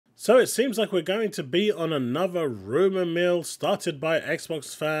So it seems like we're going to be on another rumor mill started by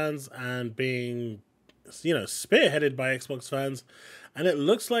Xbox fans and being, spearheaded by Xbox fans. And it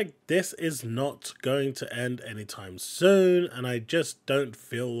looks like this is not going to end anytime soon. And I just don't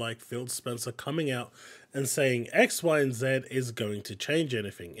feel like Phil Spencer coming out and saying X, Y, and Z is going to change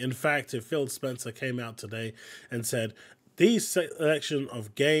anything. In fact, if Phil Spencer came out today and said, these selection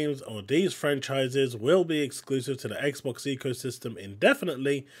of games or these franchises will be exclusive to the Xbox ecosystem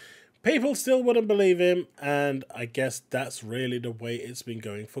indefinitely, people still wouldn't believe him, and I guess that's really the way it's been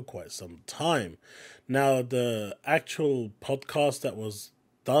going for quite some time. Now, the actual podcast that was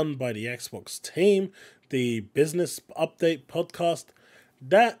done by the Xbox team, the Business Update podcast,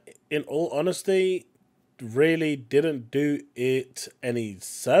 that, in all honesty, really didn't do it any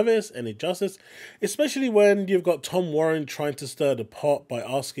service, any justice, especially when you've got Tom Warren trying to stir the pot by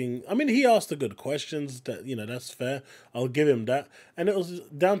asking, he asked the good questions, that, that's fair, I'll give him that, and it was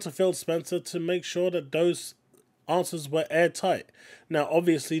down to Phil Spencer to make sure that those answers were airtight. Now,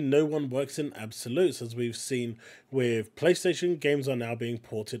 obviously, no one works in absolutes, as we've seen with PlayStation. Games are now being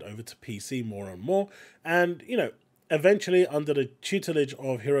ported over to PC more and more, and, eventually, under the tutelage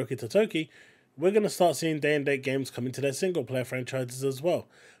of Hiroki Totoki, we're going to start seeing day-and-date games come into their single-player franchises as well.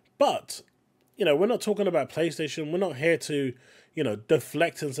 But, we're not talking about PlayStation. We're not here to,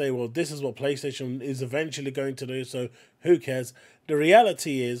 deflect and say, well, this is what PlayStation is eventually going to do, so who cares? The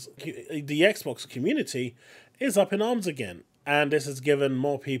reality is the Xbox community is up in arms again. And this has given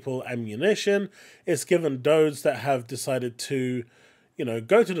more people ammunition. It's given those that have decided to,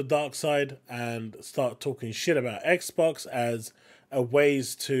 go to the dark side and start talking shit about Xbox as a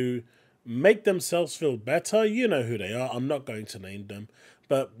ways to make themselves feel better. You know who they are. I'm not going to name them.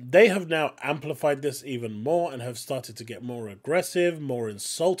 But they have now amplified this even more and have started to get more aggressive, more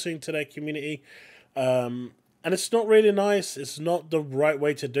insulting to their community. And it's not really nice. It's not the right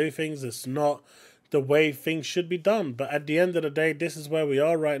way to do things. It's not the way things should be done. But at the end of the day, this is where we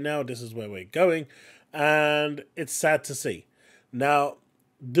are right now. This is where we're going. And it's sad to see. Now,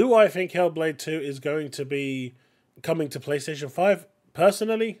 do I think Hellblade 2 is going to be coming to PlayStation 5?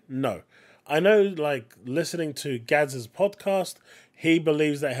 Personally, no. I know, listening to Gadz's podcast, he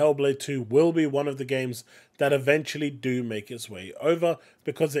believes that Hellblade 2 will be one of the games that eventually do make its way over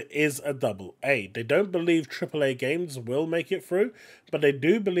because it is a AA. They don't believe AAA games will make it through, but they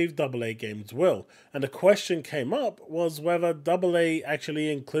do believe AA games will. And the question came up was whether AA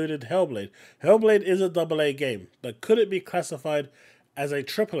actually included Hellblade. Hellblade is a AA game, but could it be classified as a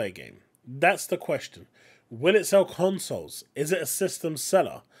AAA game? That's the question. Will it sell consoles? Is it a system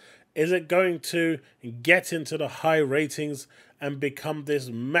seller? Is it going to get into the high ratings and become this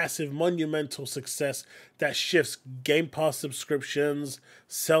massive monumental success that shifts Game Pass subscriptions,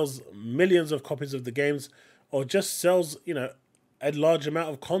 sells millions of copies of the games, or just sells, a large amount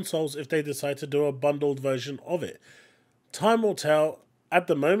of consoles if they decide to do a bundled version of it? Time will tell. At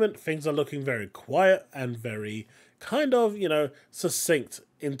the moment, things are looking very quiet and very kind of, succinct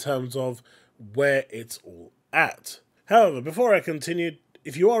in terms of where it's all at. However, before I continue,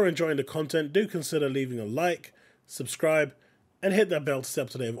 if you are enjoying the content, do consider leaving a like, subscribe, and hit that bell to stay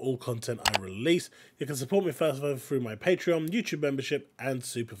up to date with all content I release. You can support me further through my Patreon, YouTube membership, and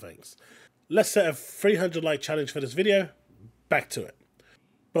super thanks. Let's set a 300 like challenge for this video. Back to it.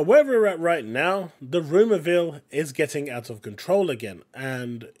 But where we're at right now, the rumorville is getting out of control again,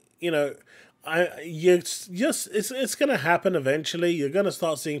 and it's going to happen eventually. You're going to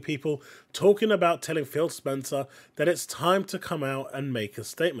start seeing people talking about telling Phil Spencer that it's time to come out and make a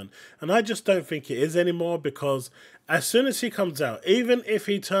statement. And I just don't think it is anymore, because as soon as he comes out, even if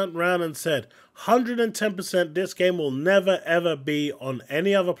he turned around and said 110% this game will never ever be on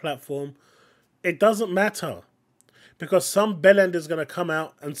any other platform, it doesn't matter. Because some bellend is going to come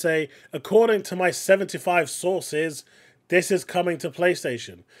out and say, according to my 75 sources, this is coming to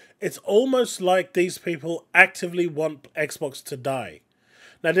PlayStation. It's almost like these people actively want Xbox to die.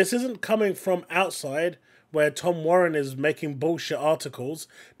 Now, this isn't coming from outside, where Tom Warren is making bullshit articles.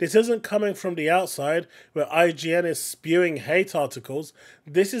 This isn't coming from the outside, where IGN is spewing hate articles.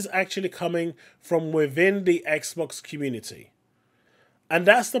 This is actually coming from within the Xbox community. And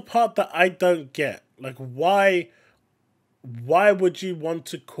that's the part that I don't get. Why would you want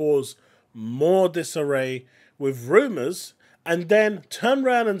to cause more disarray with rumors and then turn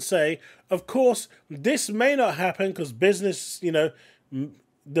around and say, of course, this may not happen because business,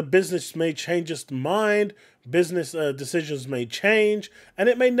 the business may change its mind, business decisions may change, and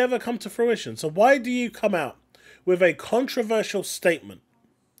it may never come to fruition. So why do you come out with a controversial statement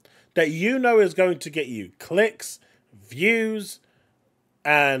that is going to get you clicks, views,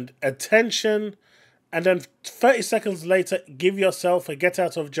 and attention, and then 30 seconds later give yourself a get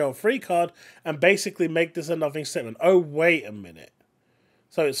out of jail free card and basically make this a nothing statement. Oh, wait a minute.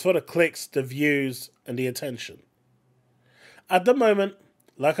 So it's for the clicks, the views, and the attention. At the moment,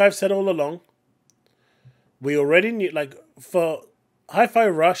 like I've said all along, we already knew, like for Hi-Fi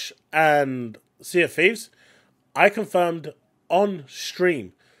Rush and Sea of Thieves, I confirmed on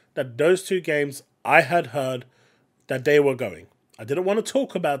stream that those two games I had heard that they were going. I didn't want to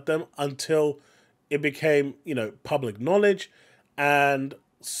talk about them until it became, public knowledge and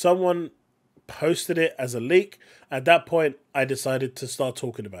someone posted it as a leak. At that point, I decided to start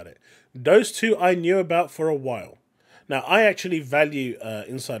talking about it. Those two I knew about for a while. Now, I actually value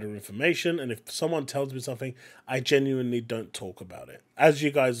insider information, and if someone tells me something, I genuinely don't talk about it, as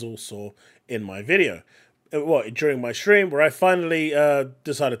you guys all saw in my video. During my stream, where I finally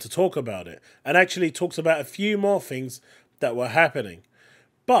decided to talk about it, and actually talked about a few more things that were happening.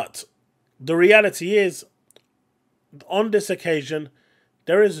 But the reality is, on this occasion,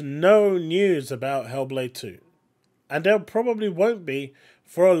 there is no news about Hellblade 2. And there probably won't be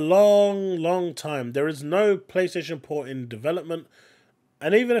for a long, long time. There is no PlayStation port in development.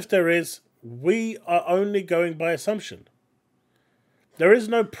 And even if there is, we are only going by assumption. There is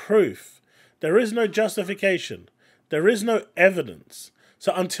no proof. There is no justification. There is no evidence.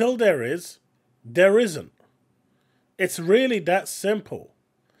 So until there is, there isn't. It's really that simple.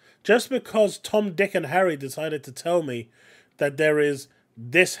 Just because Tom, Dick, and Harry decided to tell me that there is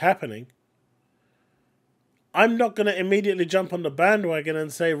this happening, I'm not going to immediately jump on the bandwagon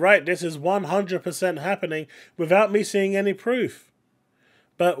and say, right, this is 100% happening without me seeing any proof.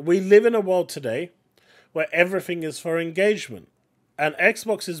 But we live in a world today where everything is for engagement. And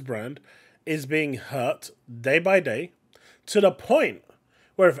Xbox's brand is being hurt day by day to the point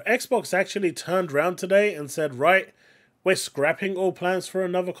where if Xbox actually turned around today and said, right, we're scrapping all plans for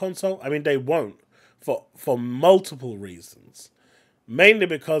another console, I mean, they won't for multiple reasons. Mainly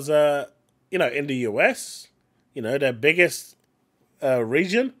because, in the US, their biggest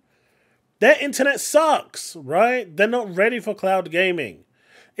region, their internet sucks, right? They're not ready for cloud gaming.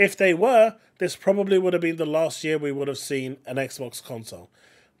 If they were, this probably would have been the last year we would have seen an Xbox console.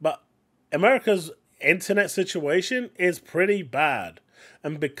 But America's internet situation is pretty bad.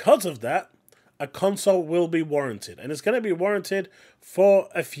 And because of that, a console will be warranted. And it's going to be warranted for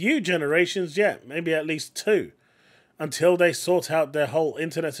a few generations yet, maybe at least 2. Until they sort out their whole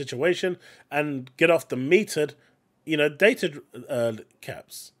internet situation and get off the metered, data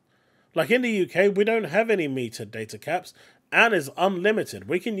caps. Like in the UK, we don't have any metered data caps and it's unlimited.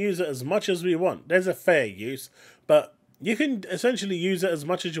 We can use it as much as we want. There's a fair use, but you can essentially use it as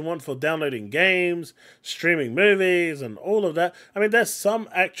much as you want for downloading games, streaming movies, and all of that. I mean, there's some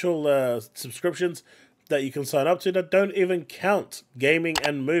actual subscriptions that you can sign up to that don't even count gaming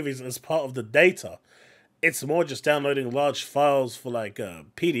and movies as part of the data. It's more just downloading large files for like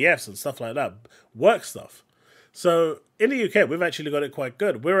PDFs and stuff like that, work stuff. So in the UK, we've actually got it quite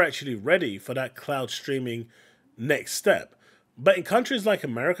good. We're actually ready for that cloud streaming next step. But in countries like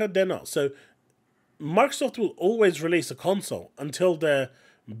America, they're not. So Microsoft will always release a console until their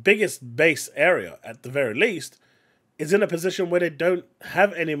biggest base area, at the very least, is in a position where they don't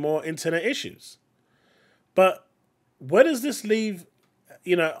have any more internet issues. But where does this leave,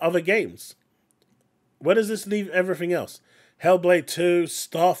 other games? Where does this leave everything else? Hellblade 2,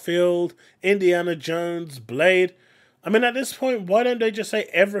 Starfield, Indiana Jones, Blade. I mean, at this point, why don't they just say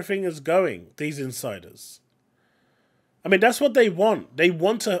everything is going, these insiders? I mean, that's what they want. They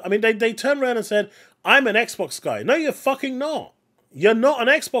want to... I mean, they turned around and said, I'm an Xbox guy. No, you're fucking not. You're not an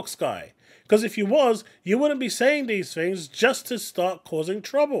Xbox guy. Because if you was, you wouldn't be saying these things just to start causing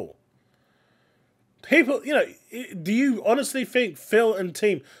trouble. People, do you honestly think Phil and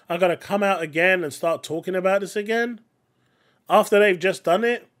team are going to come out again and start talking about this again? After they've just done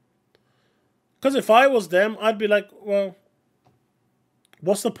it? Because if I was them, I'd be like, well,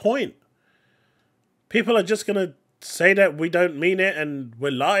 what's the point? People are just going to say that we don't mean it and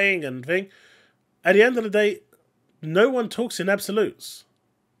we're lying and thing. At the end of the day, no one talks in absolutes.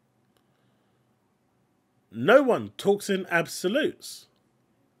 No one talks in absolutes.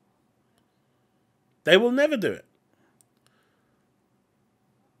 They will never do it.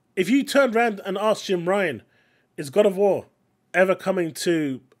 If you turned around and asked Jim Ryan, is God of War ever coming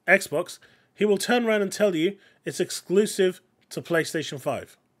to Xbox? He will turn around and tell you it's exclusive to PlayStation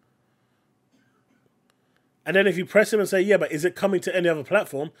 5. And then if you press him and say, yeah, but is it coming to any other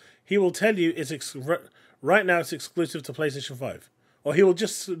platform? He will tell you right now it's exclusive to PlayStation 5. Or he will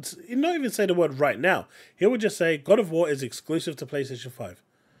just not even say the word right now. He will just say God of War is exclusive to PlayStation 5.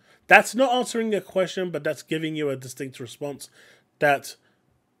 That's not answering your question, but that's giving you a distinct response that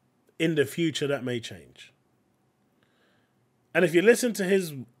in the future that may change. And if you listen to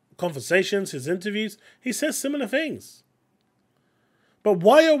his conversations, his interviews, he says similar things. But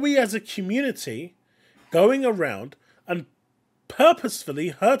why are we as a community going around and purposefully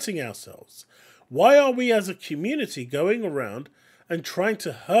hurting ourselves? Why are we as a community going around and trying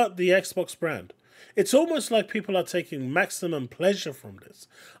to hurt the Xbox brand? It's almost like people are taking maximum pleasure from this.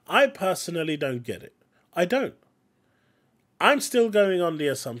 I personally don't get it. I don't. I'm still going on the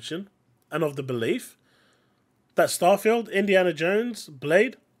assumption and of the belief that Starfield, Indiana Jones,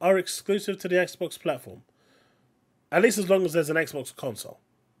 Blade are exclusive to the Xbox platform. At least as long as there's an Xbox console.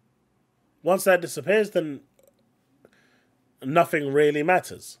 Once that disappears, then nothing really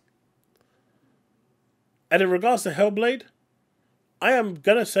matters. And in regards to HELLBLADE, I am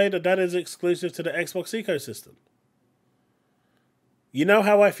going to say that that is exclusive to the Xbox ecosystem. You know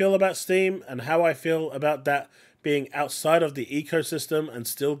how I feel about Steam and how I feel about that being outside of the ecosystem and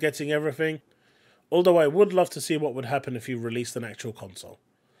still getting everything. Although I would love to see what would happen if you released an actual console.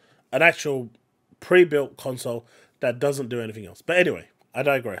 An actual pre-built console that doesn't do anything else. But anyway, I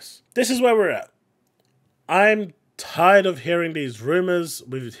digress. This is where we're at. I'm tired of hearing these rumors.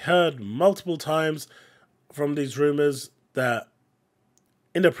 We've heard multiple times from these rumors that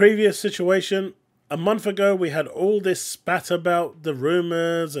in the previous situation, a month ago, we had all this spat about the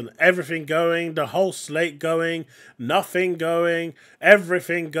rumors and everything going, the whole slate going, nothing going,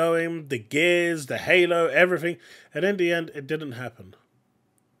 everything going, the Gears, the Halo, everything. And in the end, it didn't happen.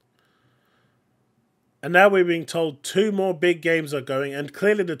 And now we're being told 2 more big games are going. And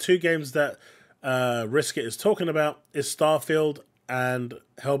clearly the 2 games that Riskit is talking about is Starfield and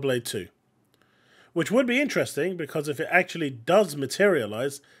HELLBLADE 2. Which would be interesting because if it actually does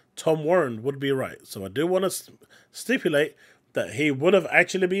materialize, Tom Warren would be right. So I do want to stipulate that he would have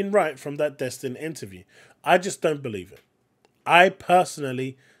actually been right from that Destin interview. I just don't believe it. I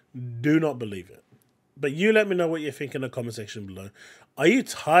personally do not believe it. But you let me know what you think in the comment section below. Are you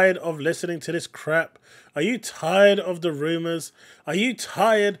tired of listening to this crap? Are you tired of the rumors? Are you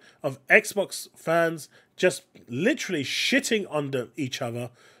tired of Xbox fans just literally shitting on each other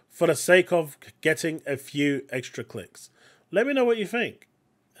for the sake of getting a few extra clicks? Let me know what you think.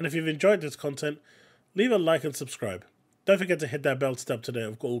 And if you've enjoyed this content, leave a like and subscribe. Don't forget to hit that bell to stay up to date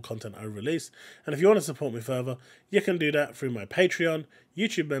with all content I release. And if you want to support me further, you can do that through my Patreon,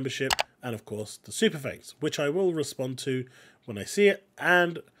 YouTube membership, and of course the super thanks, which I will respond to when I see it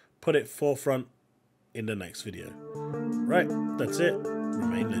and put it forefront in the next video. Right, that's it.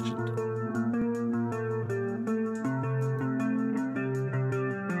 Remain legend.